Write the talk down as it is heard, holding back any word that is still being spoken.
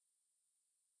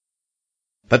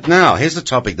But now, here's a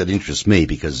topic that interests me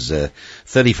because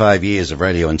 35 years of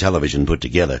radio and television put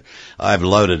together, I've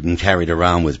loaded and carried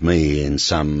around with me in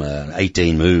some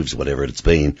 18 moves, whatever it's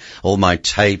been, all my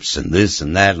tapes and this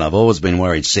and that, and I've always been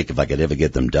worried sick if I could ever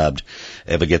get them dubbed,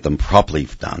 ever get them properly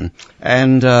done.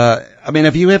 And,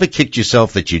 have you ever kicked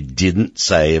yourself that you didn't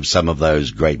save some of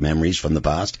those great memories from the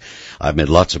past? I've met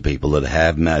lots of people that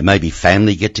have, maybe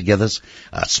family get-togethers,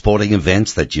 sporting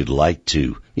events that you'd like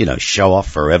to, show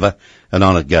off forever. And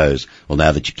on it goes. Well,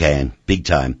 now that you can, big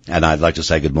time. And I'd like to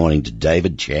say good morning to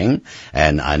David Cheng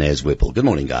and Inez Whipple. Good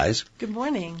morning, guys. Good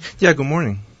morning. Yeah, good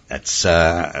morning. That's,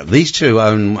 these two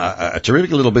own a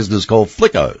terrific little business called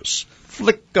Flickos.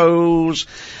 Flickos.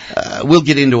 We'll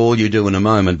get into all you do in a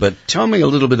moment, but tell me a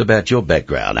little bit about your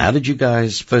background. How did you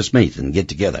guys first meet and get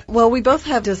together? Well, we both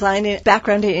have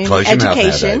background in Close education. Your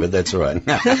mouth now, David. That's all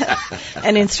right.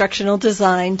 And instructional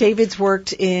design. David's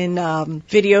worked in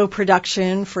video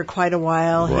production for quite a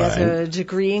while. Right. He has a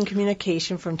degree in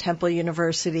communication from Temple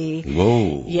University.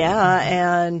 Whoa.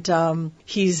 Yeah, and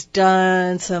he's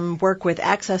done some work with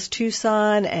Access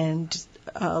Tucson and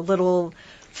a little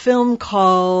film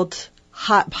called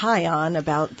Hot Pion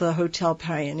about the Hotel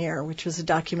Pioneer, which was a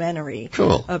documentary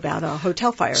about a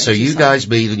hotel fire. So you guys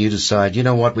meet and you decide, you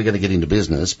know what, we're going to get into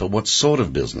business, but what sort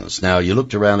of business? Now, you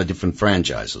looked around at different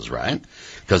franchises, right?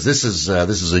 Because this is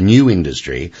a new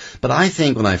industry. But I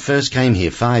think when I first came here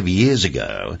 5 years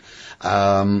ago,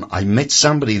 I met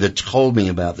somebody that told me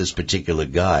about this particular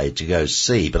guy to go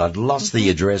see, but I'd lost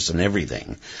the address and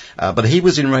everything. But he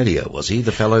was in radio, was he,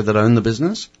 the fellow that owned the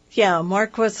business? Yeah,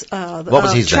 Mark was, what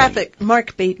was his name?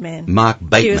 Mark Bateman. Mark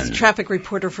Bateman. He was a traffic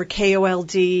reporter for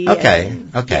KOLD. Okay.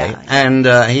 Yeah. And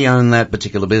he owned that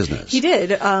particular business. He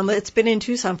did. It's been in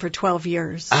Tucson for 12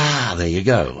 years. Ah, there you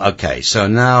go. Okay, so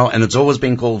now, and it's always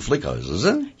been called Flickos, is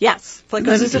it? Yes,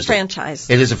 Flickos is a franchise.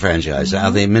 It is a franchise. Mm-hmm.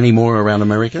 Are there many more around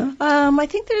America? I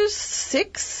think there's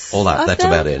 6. All that, that's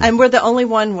about it. And we're the only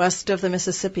one west of the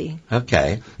Mississippi.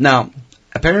 Okay. Now,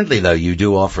 apparently, though, you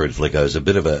do offer at Flickos a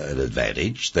bit of an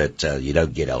advantage that you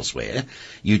don't get elsewhere.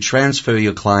 You transfer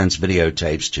your clients'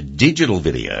 videotapes to digital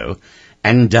video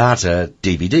and data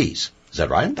DVDs. Is that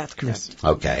right? That's correct.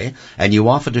 Okay. And you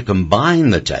offer to combine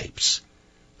the tapes,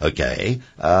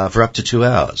 for up to 2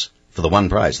 hours for the one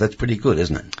price. That's pretty good,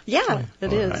 isn't it? Yeah,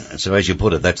 it is. Right. So as you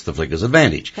put it, that's the Flickos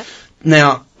advantage. Okay.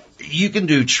 Now, you can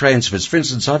do transfers. For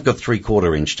instance, I've got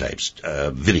 3/4-inch tapes,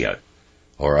 video.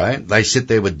 All right? They sit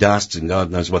there with dust and God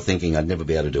knows what, thinking I'd never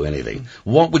be able to do anything.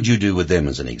 What would you do with them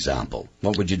as an example?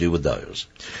 What would you do with those?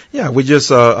 Yeah, we just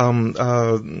take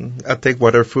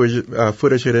whatever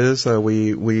footage it is.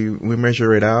 We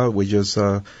measure it out. We just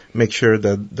make sure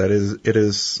that it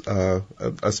is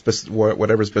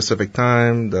whatever specific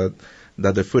time that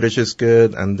the footage is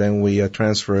good, and then we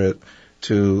transfer it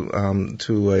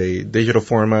to a digital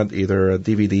format, either a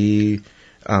DVD,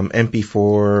 MP4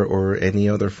 or any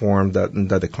other form that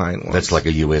the client wants. That's like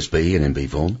a USB, an MP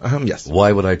form? Yes.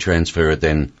 Why would I transfer it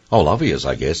then? Oh, obvious,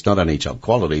 I guess. Not only top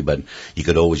quality, but you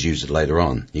could always use it later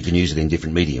on. You can use it in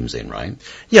different mediums then, right?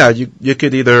 Yeah, you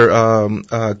could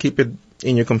either keep it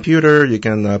in your computer, you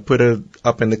can put it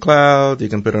up in the cloud, you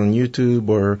can put it on YouTube,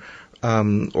 or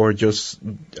just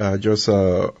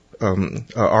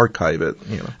archive it.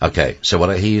 Okay, so what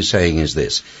I hear you saying is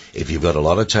this: if you've got a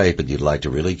lot of tape and you'd like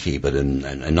to really keep it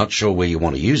and not sure where you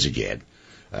want to use it yet,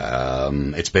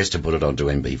 it's best to put it onto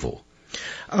MP4.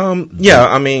 Than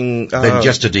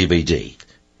just a DVD.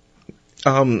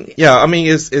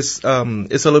 It's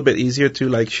a little bit easier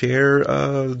to share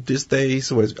these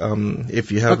days with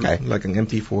if you have like an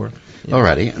MP4. Yeah.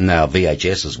 Alrighty. Now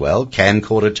VHS as well.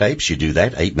 Camcorder tapes, you do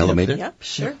that, 8mm? Yep,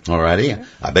 sure. Alrighty. Sure.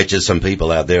 I bet you some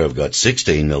people out there have got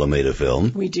 16mm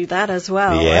film. We do that as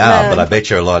well. Yeah, but I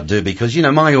bet you a lot do because,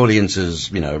 my audience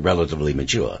is, relatively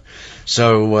mature.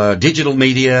 So, digital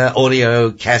media,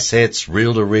 audio, cassettes,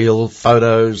 reel-to-reel,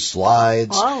 photos,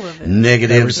 slides, all of it.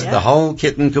 Negatives, the whole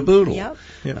kit and caboodle. Yep.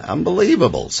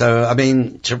 Unbelievable. So,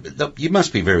 you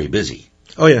must be very busy.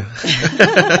 Oh, yeah.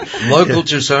 Local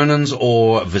Tucsonans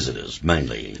or visitors,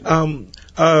 mainly?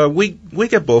 We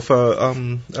get both.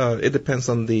 It depends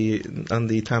on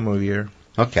the time of year.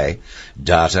 Okay.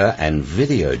 Data and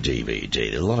video DVD.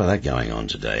 There's a lot of that going on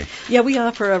today. Yeah, we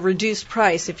offer a reduced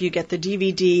price if you get the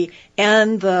DVD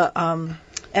and the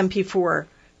MP4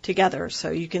 together,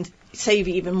 so you can save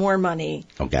even more money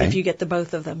if you get the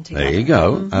both of them together. There you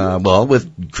go. Mm-hmm.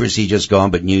 With Chrissy just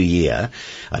gone, but New Year,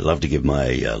 I'd love to give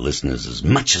my listeners as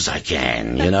much as I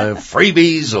can,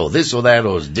 freebies or this or that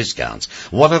or discounts.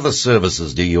 What other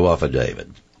services do you offer,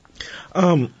 David?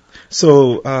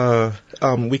 So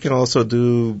we can also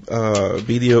do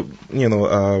video,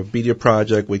 video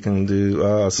project. We can do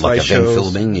slideshows. Like event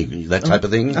filming, that type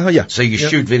of thing? Yeah. So you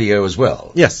shoot video as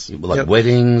well? Yes. Like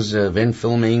weddings, event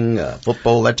filming,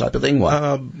 football, that type of thing?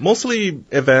 What? Mostly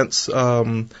events.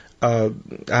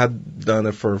 I've done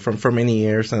it for many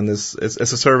years, and it's a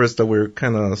service that we're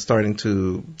kind of starting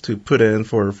to put in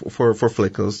for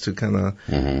Flickos to kind of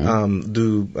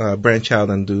do branch out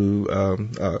and do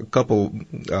a couple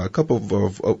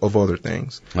of other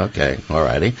things. Okay,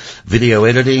 alrighty. Video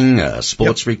editing,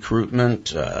 sports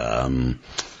recruitment,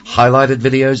 highlighted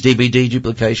videos, DVD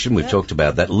duplication. We've talked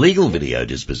about that. Legal video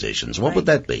dispositions. What would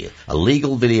that be? A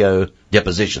legal video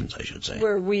depositions, I should say.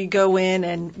 Where we go in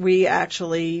and we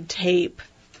actually tape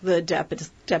the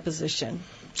deposition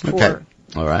for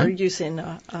use in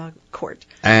court.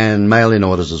 And mail-in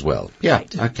orders as well. Yeah,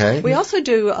 right. Okay. We also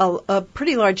do a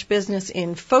pretty large business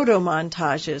in photo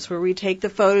montages where we take the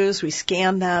photos, we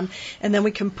scan them, and then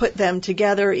we can put them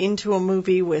together into a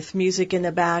movie with music in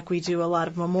the back. We do a lot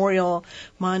of memorial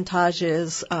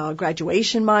montages,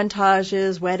 graduation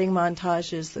montages, wedding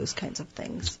montages, those kinds of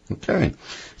things. Okay.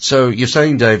 So you're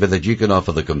saying, David, that you can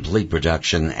offer the complete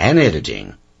production and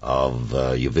editing of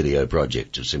your video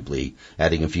project to simply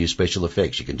adding a few special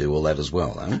effects. You can do all that as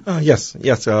well, huh? Yes. We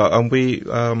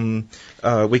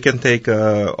can take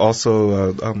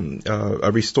also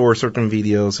restore certain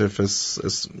videos if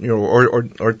it's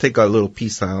or take a little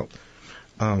piece out.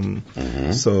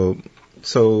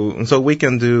 So we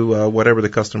can do whatever the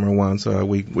customer wants.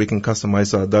 We can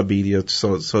customize the video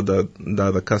so that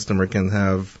the customer can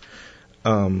have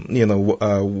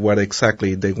what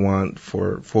exactly they want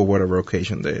for whatever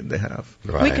occasion they have.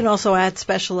 Right. We can also add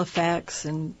special effects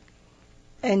and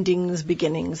endings,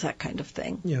 beginnings, that kind of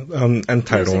thing. Yeah, and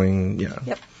titling, yeah.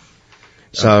 Yep.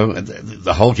 So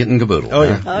the whole kit and caboodle. Oh,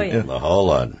 yeah. Oh, yeah. The whole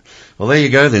lot. Well, there you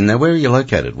go then. Now, where are you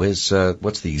located? What's the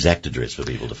exact address for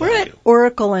people to find We're you? at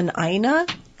Oracle and Ina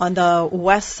on the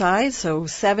west side, so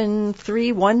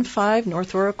 7315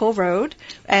 North Oracle Road.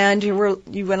 And you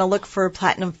want to look for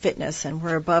Platinum Fitness, and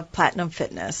we're above Platinum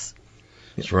Fitness.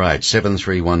 That's right,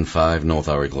 7315 North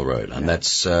Oracle Road. And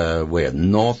that's where?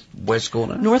 Northwest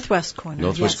corner? Northwest corner,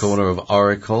 Northwest yes. corner of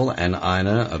Oracle and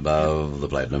Ina above the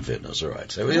Platinum Fitness. All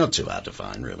right, so we're not too hard to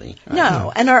find, really.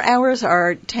 No, and our hours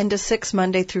are 10 to 6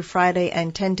 Monday through Friday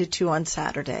and 10 to 2 on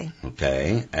Saturday.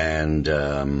 Okay, and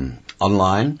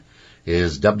online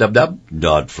is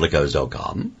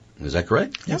www.flickos.com. Is that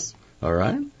correct? Yes. All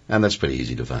right, and that's pretty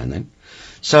easy to find then.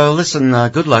 So listen,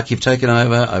 good luck. You've taken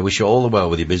over. I wish you all the well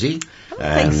with your busy.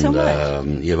 Thanks so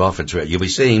much. You've offered to, you'll be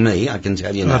seeing me, I can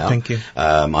tell you now. Thank you.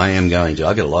 I am going to,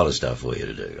 I've got a lot of stuff for you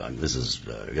to do. I've got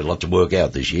a lot to work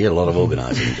out this year, a lot of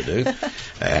organising to do.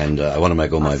 And I want to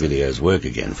make all my videos work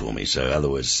again for me, so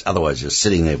otherwise just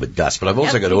sitting there with dust. But I've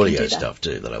also got audio stuff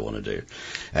too that I want to do.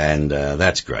 And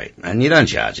that's great. And you don't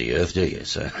charge the earth, do you?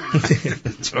 So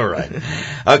it's all right.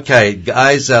 Okay,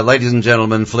 guys, ladies and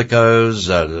gentlemen,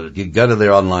 Flickos, you go to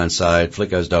their online site,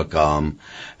 flickos.com,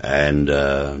 and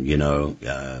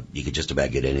you can just about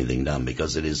get anything done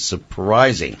because it is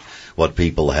surprising what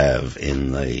people have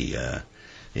in the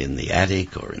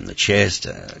attic or in the chest.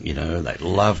 They'd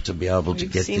love to be able to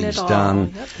get things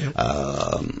done.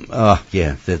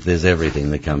 Yep. There's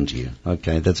everything that come to you.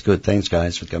 Okay, that's good. Thanks,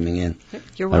 guys, for coming in.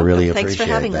 You're welcome. I really Thanks appreciate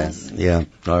for having that. us. Yeah,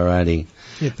 all righty.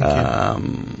 Yeah,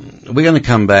 thank you. We're going to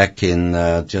come back in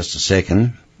just a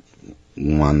second.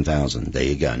 1,000. There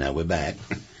you go. Now we're back.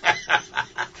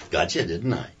 Gotcha,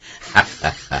 didn't I?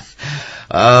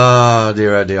 Oh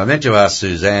dear. I meant to ask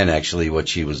Suzanne actually what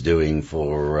she was doing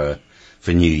for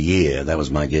New Year. That was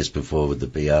my guess before with the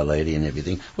PR lady and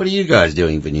everything. What are you guys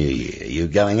doing for New Year? Are you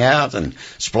going out and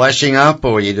splashing up,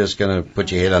 or are you just going to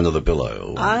put your head under the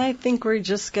pillow? I think we're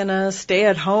just going to stay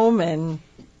at home and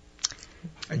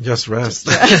just rest.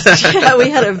 Yeah, we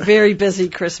had a very busy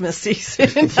Christmas season.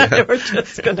 We're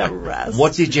just going to rest.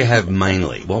 What did you have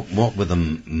mainly? What were the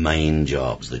main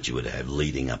jobs that you would have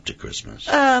leading up to Christmas?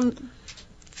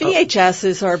 VHS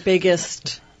is our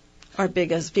biggest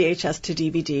VHS to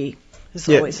DVD is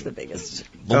always the biggest.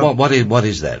 Well, what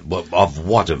is that? What of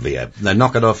VHS? They're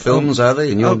knocking-off films, are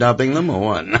they? And you're dubbing them, or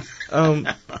what?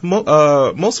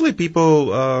 Mostly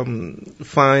people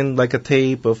find like a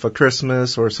tape of a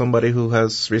Christmas or somebody who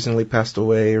has recently passed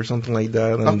away or something like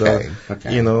that, and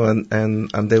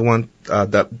and they want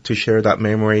that to share that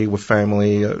memory with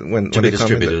family when to they be come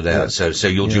distributed out. So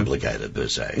you'll duplicate it per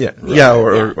se.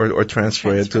 Or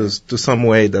transfer it to some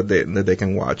way that they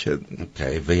can watch it.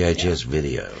 Okay, VHS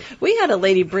video. We had a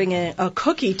lady bring in a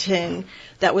cookie tin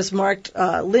that was marked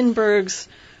Lindbergh's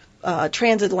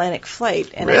transatlantic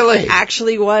flight, and Really? it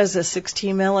actually was a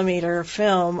 16 millimeter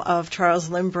film of Charles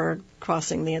Lindbergh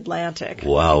crossing the Atlantic.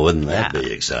 Wow, wouldn't that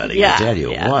be exciting? Yeah, I tell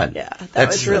you yeah, what. yeah. That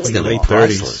That's was really gonna be cool.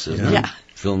 priceless, isn't it? Yeah.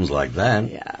 Films like that.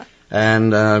 Yeah.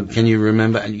 And can you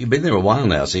remember, and you've been there a while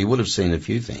now, so you would have seen a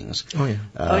few things. Oh yeah.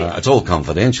 Yeah. It's all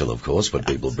confidential, of course, what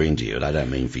people bring to you, and I don't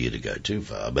mean for you to go too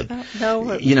far, but,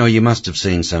 No, you know, you must have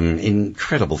seen some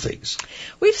incredible things.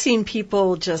 we've seen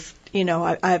people just,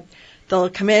 they'll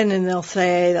come in and they'll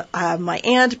say, my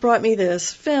aunt brought me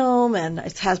this film and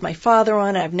it has my father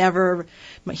on it.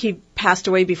 He passed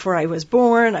away before I was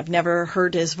born. I've never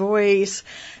heard his voice.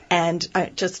 And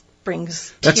it just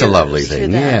brings That's a tears lovely to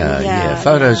thing, them. yeah.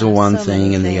 Photos are one so thing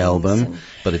many in the things. album, And,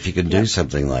 but if you could do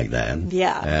something like that.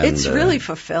 yeah, and, it's really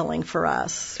fulfilling for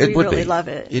us. It We would really be. love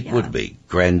it. It yeah. would be.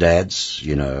 Granddads,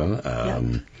 you know.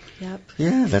 Yep.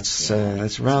 Yeah, that's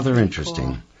rather interesting.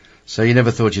 Cool. So you never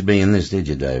thought you'd be in this, did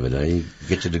you, David? You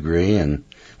get your degree, and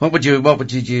what did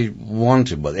you want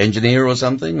to? What, engineer or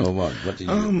something, or what? What did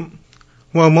you?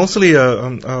 Well, mostly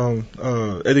educational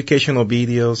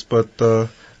videos, but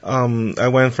I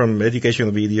went from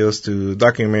educational videos to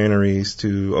documentaries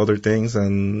to other things,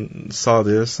 and saw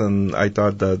this, and I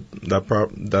thought that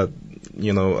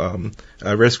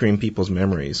rescuing people's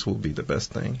memories will be the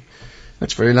best thing.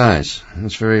 That's very nice.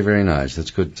 That's very, very nice. That's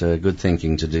good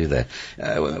thinking to do that.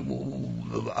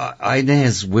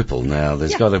 Inez Whipple. Now,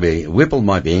 there's got to be Whipple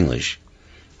might be English.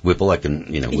 Whipple,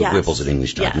 Yes. Whipple's an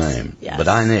English type Yes. name. Yes. But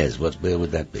Inez, where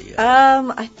would that be?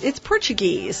 It's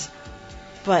Portuguese,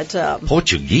 but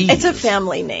Portuguese. it's a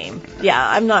family name. Yeah,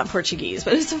 I'm not Portuguese,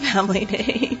 but it's a family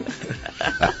name.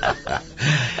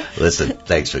 Listen,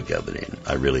 thanks for coming in.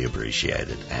 I really appreciate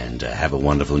it. And have a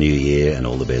wonderful new year and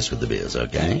all the best with the beers,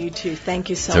 okay? You too. Thank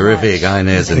you so Terrific, much.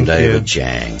 Inez and Thank David you.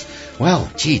 Chang. Well,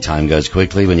 gee, time goes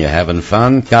quickly when you're having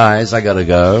fun. Guys, I gotta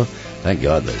go. Thank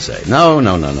God they say. No.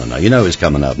 You know who's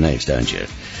coming up next, don't you?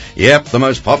 Yep, the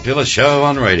most popular show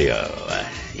on radio.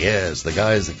 Yes, the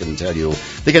guys that can tell you.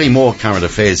 They're getting more current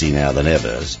affairs-y now than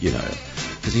ever,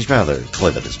 because he's rather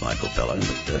clever, this Michael fellow.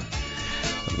 But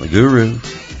the guru,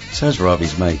 so's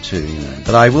Robbie's mate too,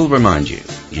 But I will remind you,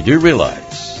 you do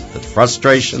realize that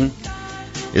frustration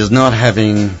is not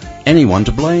having anyone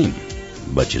to blame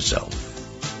but yourself.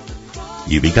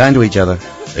 You be kind to each other.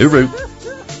 Hooroo.